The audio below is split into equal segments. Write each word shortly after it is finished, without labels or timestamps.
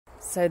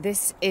So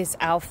this is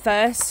our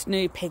first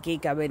new piggy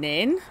going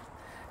in.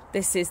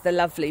 This is the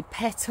lovely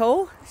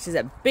Petal. She's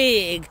a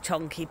big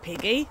chunky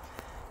piggy.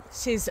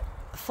 She's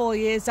 4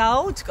 years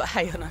old. She's got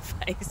hay on her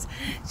face.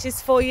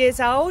 She's 4 years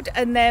old,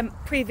 and their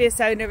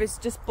previous owner has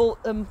just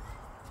bought them.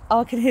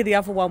 Oh, I can hear the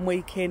other one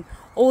weeking,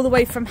 all the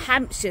way from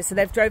Hampshire. So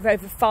they've drove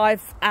over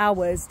 5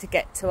 hours to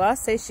get to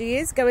us. Here she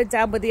is going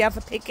down with the other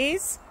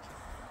piggies.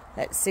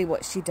 Let's see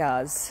what she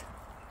does.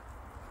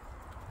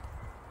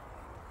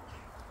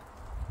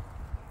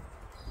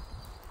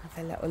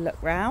 Have a little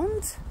look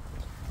round.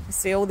 You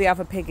see all the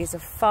other piggies are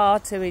far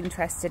too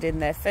interested in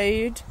their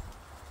food.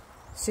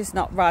 She's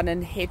not run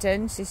and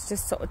hidden. She's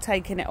just sort of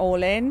taking it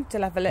all in.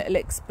 She'll have a little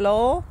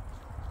explore,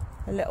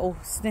 a little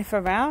sniff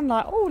around,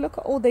 like, oh, look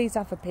at all these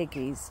other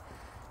piggies.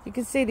 You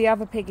can see the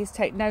other piggies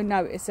take no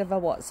notice of her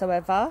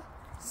whatsoever.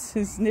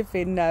 She's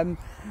sniffing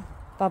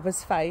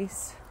Bubba's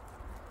face.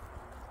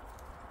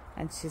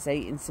 And she's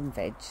eating some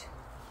veg.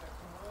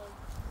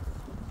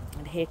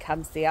 And here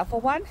comes the other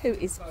one, who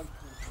is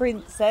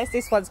Princess.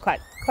 This one's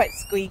quite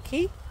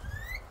squeaky.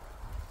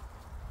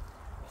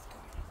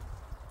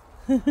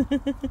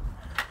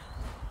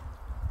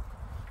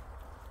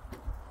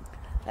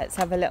 Let's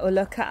have a little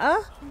look at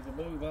her. She's a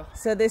mover.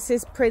 So this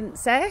is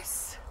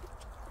Princess.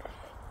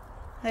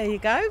 There you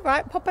go.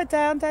 Right, pop her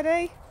down,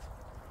 Daddy.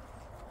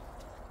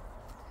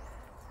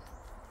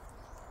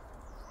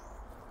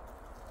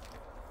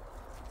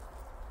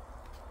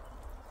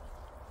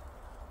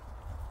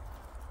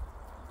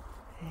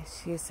 There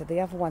she is. So the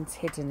other one's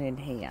hidden in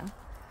here.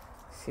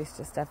 She's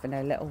just having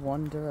a little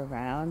wander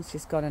around.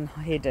 She's gone and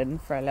hidden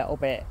for a little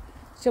bit.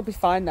 She'll be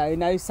fine though.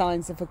 No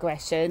signs of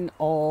aggression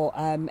or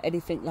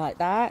anything like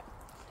that.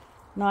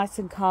 Nice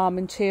and calm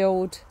and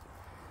chilled,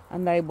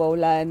 and they will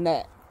learn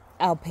that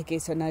our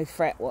piggies are no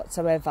threat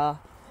whatsoever.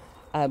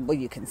 Well,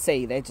 you can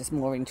see they're just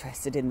more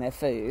interested in their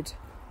food.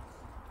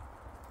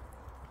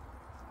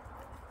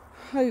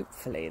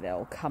 Hopefully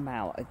they'll come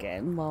out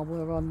again while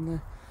we're on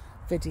the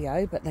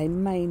video, but they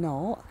may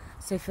not.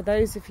 So for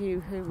those of you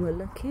who were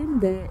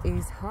looking, there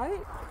is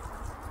Hope,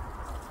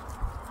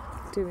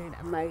 doing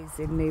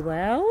amazingly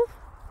well.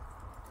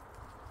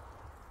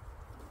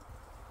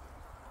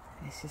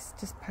 She's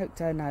just poked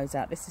her nose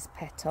out. This is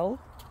Petal.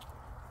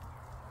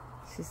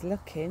 She's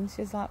looking.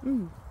 She's like,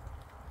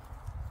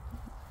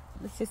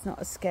 this is not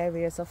as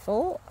scary as I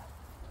thought.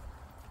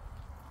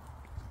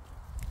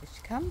 Here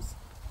she comes.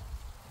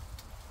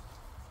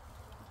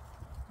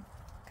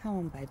 Come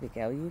on, baby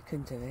girl, you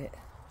can do it.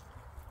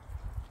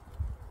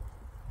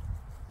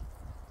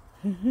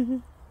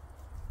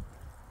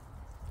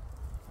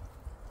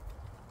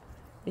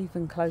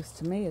 Even close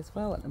to me as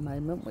well at the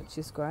moment, which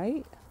is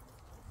great.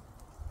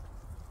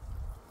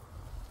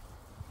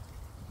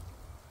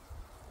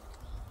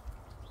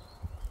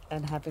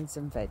 And having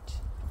some veg.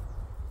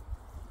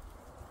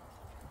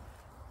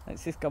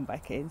 Let's just gone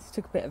back in. She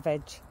took a bit of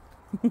veg.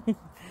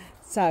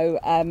 So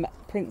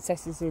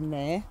Princess is in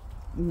there.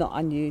 Not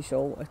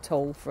unusual at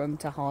all for them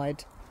to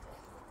hide.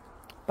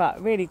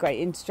 But really great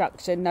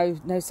instruction.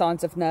 No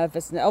signs of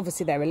nervousness.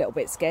 Obviously they're a little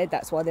bit scared.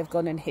 That's why they've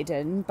gone and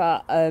hidden.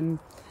 But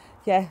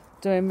yeah,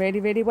 doing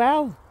really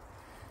well.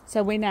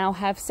 So we now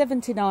have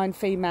 79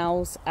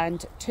 females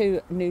and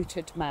 2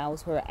 neutered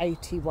males. We're at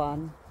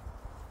 81.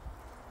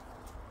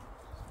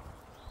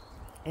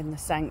 In the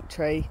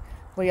sanctuary.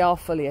 We are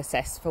fully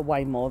assessed for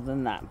way more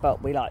than that,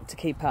 but we like to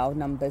keep our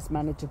numbers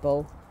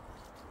manageable.